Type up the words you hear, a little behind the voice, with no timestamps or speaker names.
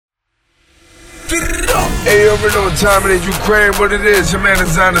Hey, you already know what time it is. Ukraine, what it is. Your man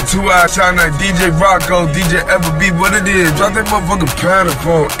Designer 2 Eyes, sound like DJ Rocco, DJ Everbeat, what it is. Drop that motherfucking panda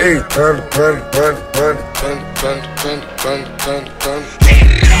phone. Hey, panda.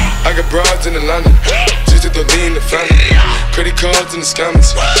 I got broads in Atlanta, just to lean the family. Credit cards in the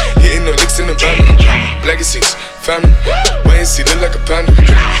scammers, hitting the licks in the van. Legacies, family, wait and see, look like a panda.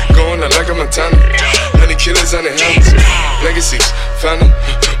 Going out like a Montana, 100 killers on their hands. Legacies, family,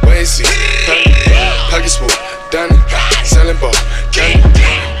 wait and see, family. Pockets full, Danny, selling ball, candy.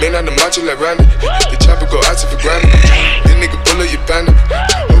 Man on the macho like Randy, the chopper go out to for granted. This nigga bullet your bandit,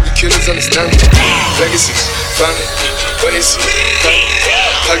 hope the killers understand it. Legacies, family, wait and see, family.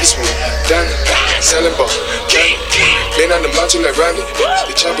 Pockets full, Danny, selling ball, candy. Man on the macho like Randy,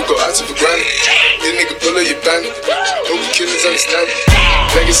 the chopper go out to for granted. This nigga bullet your bandit, hope the killers understand it.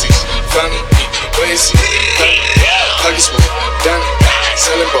 Legacies, family, wait and see, family. Pockets full, Danny,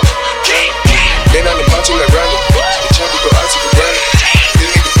 selling ball, candy. Man on the macho like Randy, the chopper go out to for granted. This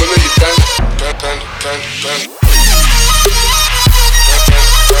nigga bullet your bandit, panda.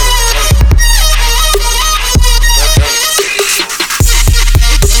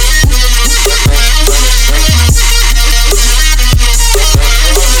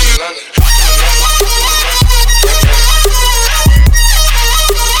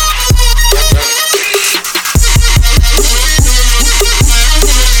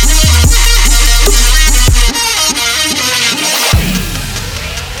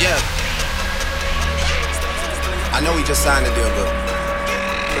 Signed the deal, but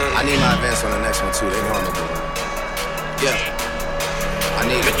I need my advance on the next one too. They want me to. Yeah, I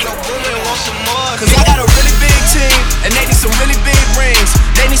need it. Cause I got a really big team, and they need some really big rings.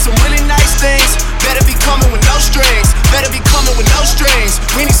 They need some really nice things. Better be coming with no strings. Better be coming with no strings.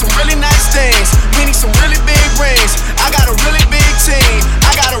 We need some really nice things. We need some really big rings. I got a really big team.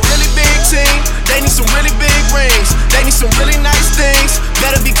 I got a really big team. They need some really big rings. They need some really nice things.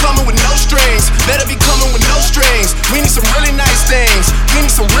 Better be coming with no strings. Better be coming with no strings. We need some really nice things. We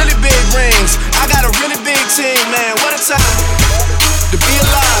need some really big rings. I got a really big team, man. What a time to be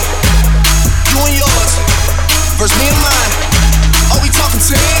alive. You and yours versus me and mine. Are we talking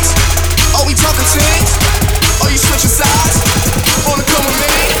teams? Are we talking teams? Are you switching sides? Wanna come with me?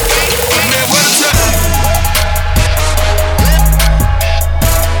 Man, what a time.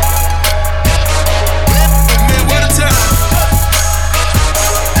 Man, what a time.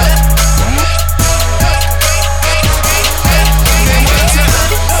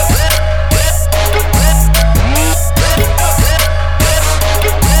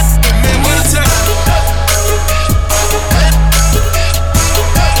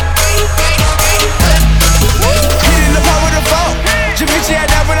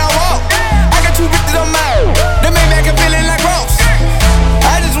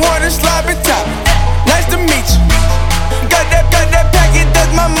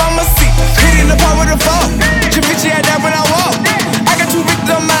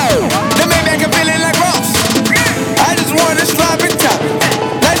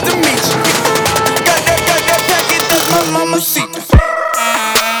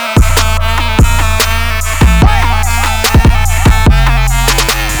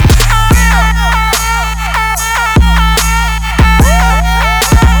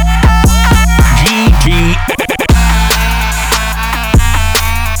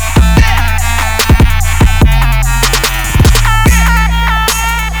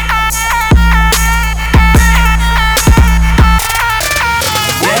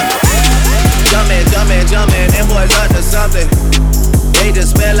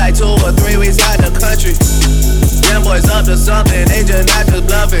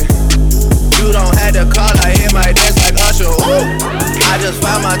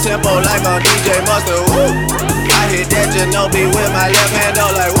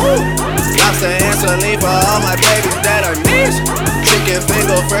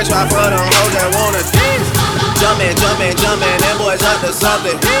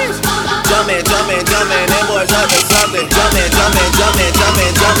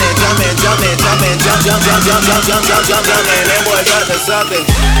 Jumping, them boys up to something.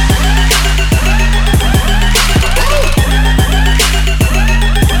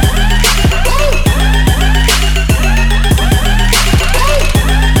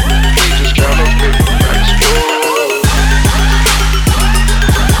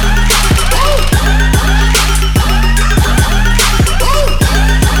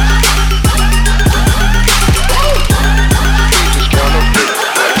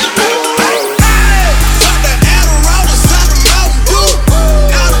 Adderall, the side of Mountain Dew.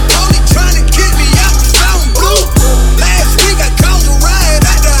 Now the police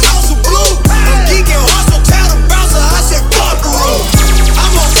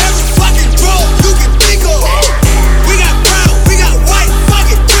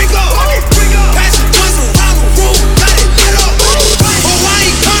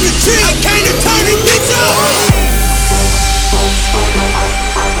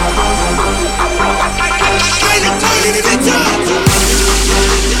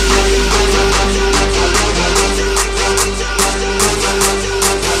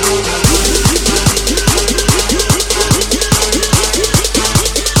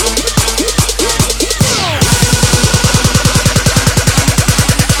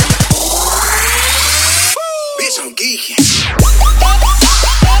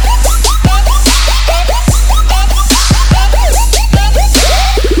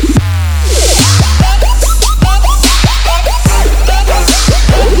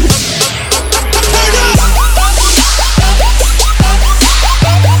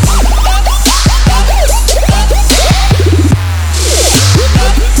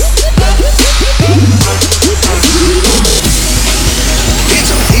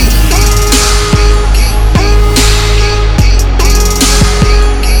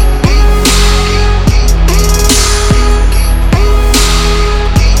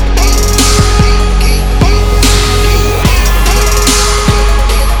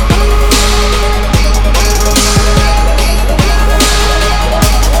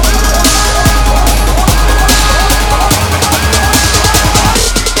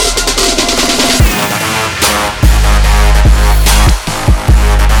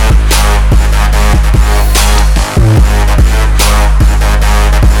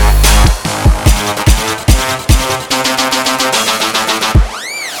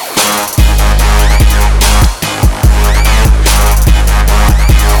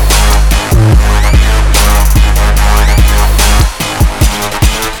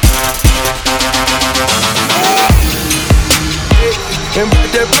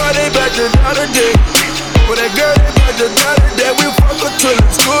got your daughter dead. But that girl that got your daughter dead, we fuck her till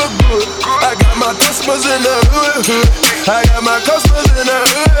it's good. I got my customers in the hood. I got my customers in the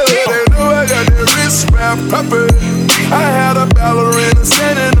hood. They know I got that wrist strap proper. I had a ballerina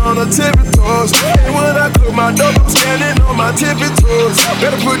standing on her tippy toes. And when I cook my dope, I'm standing on my tippy toes.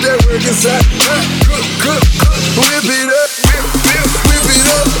 Better put that work inside. Cook, whip it up, whip it up, whip it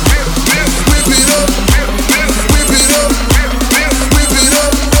up, whip it up, whip it up.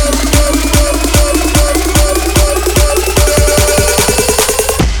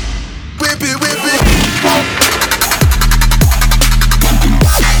 Whip it, whip it.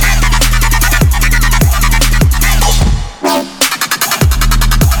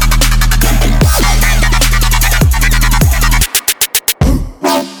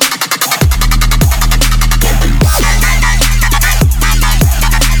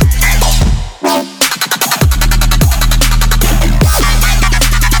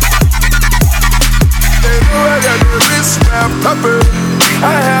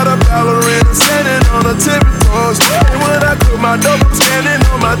 I had a ballerina standing on her tippy toes. And when I cook my dope, I'm standing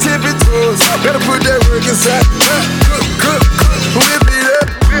on my tippy toes. Better put that work inside. Cook, whip it up,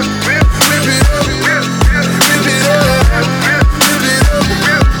 whip it up, whip it up, whip it up, whip it up,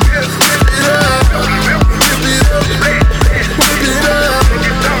 whip it up,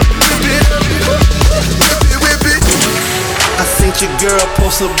 whip it. I seen your girl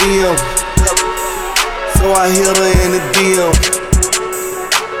post a BM, so I hit her in the DM.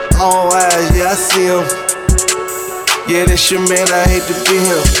 All eyes, yeah, I see him. Yeah, that's your man, I hate to be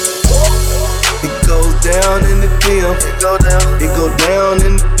him. It goes down in the DM. It go down. It go down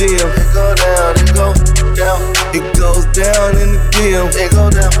in the DM. It go down. It go down. It goes down in the DM. It go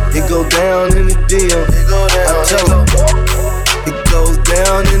down. It go down in the DM. It go down. I tell him. It goes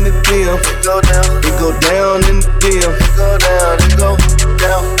down in the DM. It go down. It go down in the DM. It go down. It go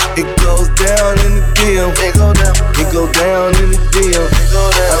down. It goes down in the DM. It go down. It go down in the DM. It go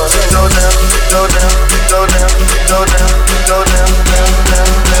down. It go down. It go down. It go down. It go down. It go down. Down, down, down, down, down, down, down, down, down,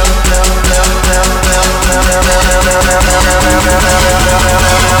 down, down.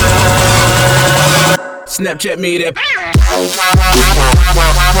 Snapchat me that.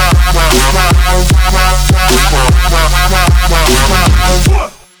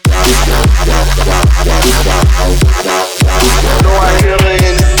 No, I hear her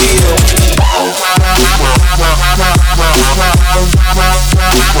in the deal.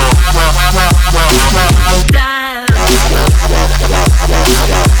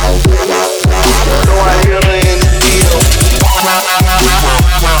 No, I hear her in the deal.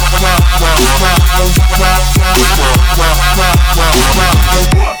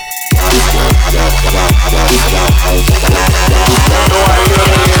 No, I hear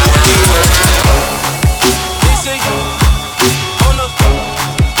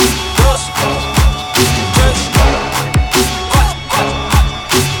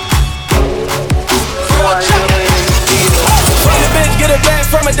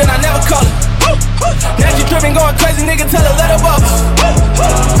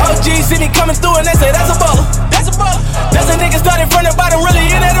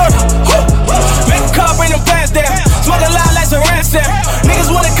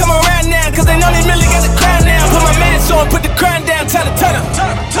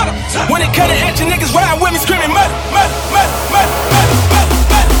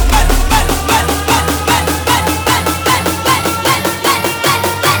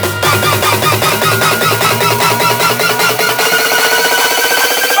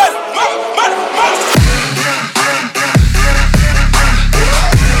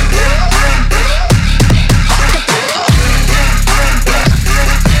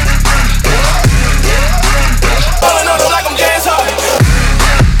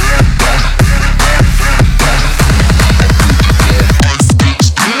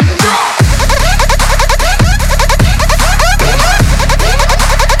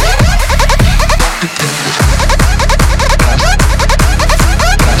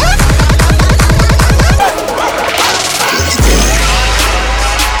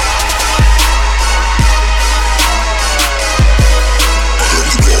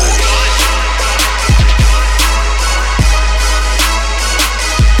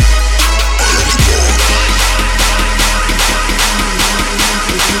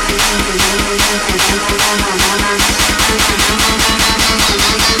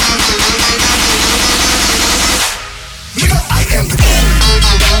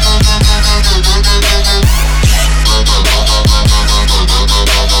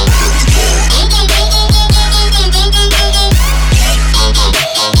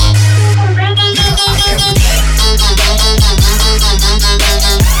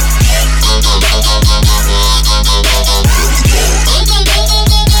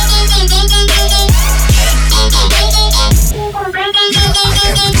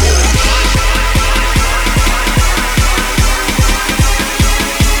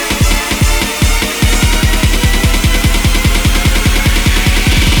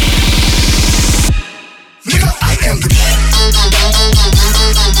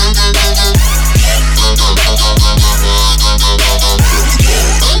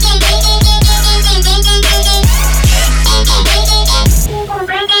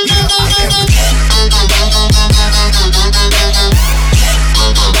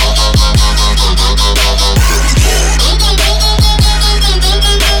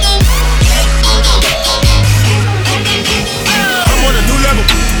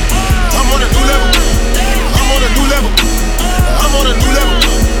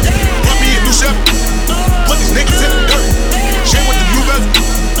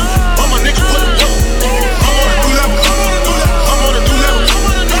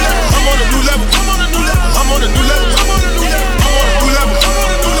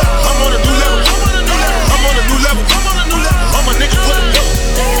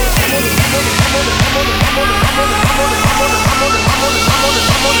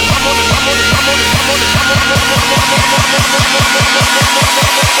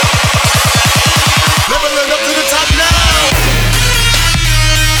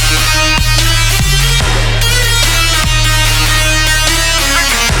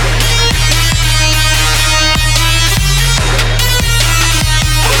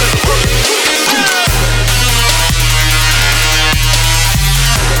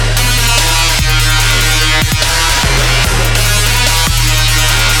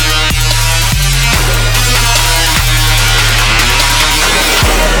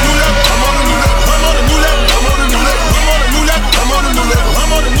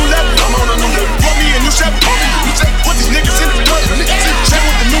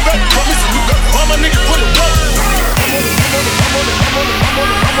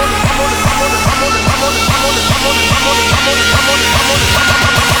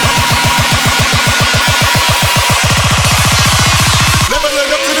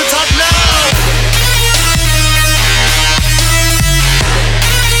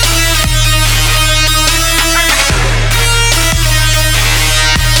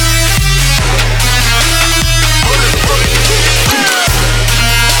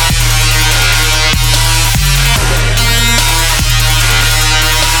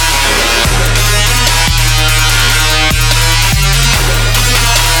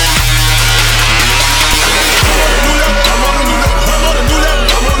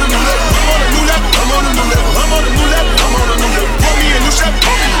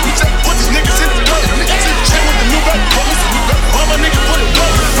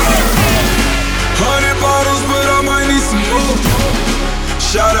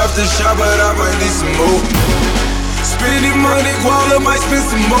money, Guala might spend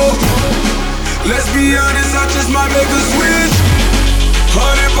some more. Let's be honest, I just might make a switch.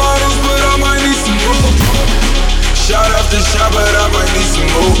 100 bottles, but I might need some more. Shot after shot, but I might need some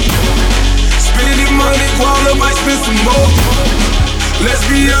more. Spending money, Guala might spend some more. Let's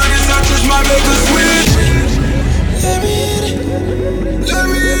be honest, I just might make a switch. Let me hit it. Let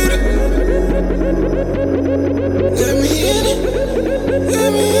me hit it. Let me hit it. Let me hit it.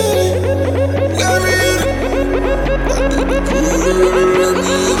 Let me hit it.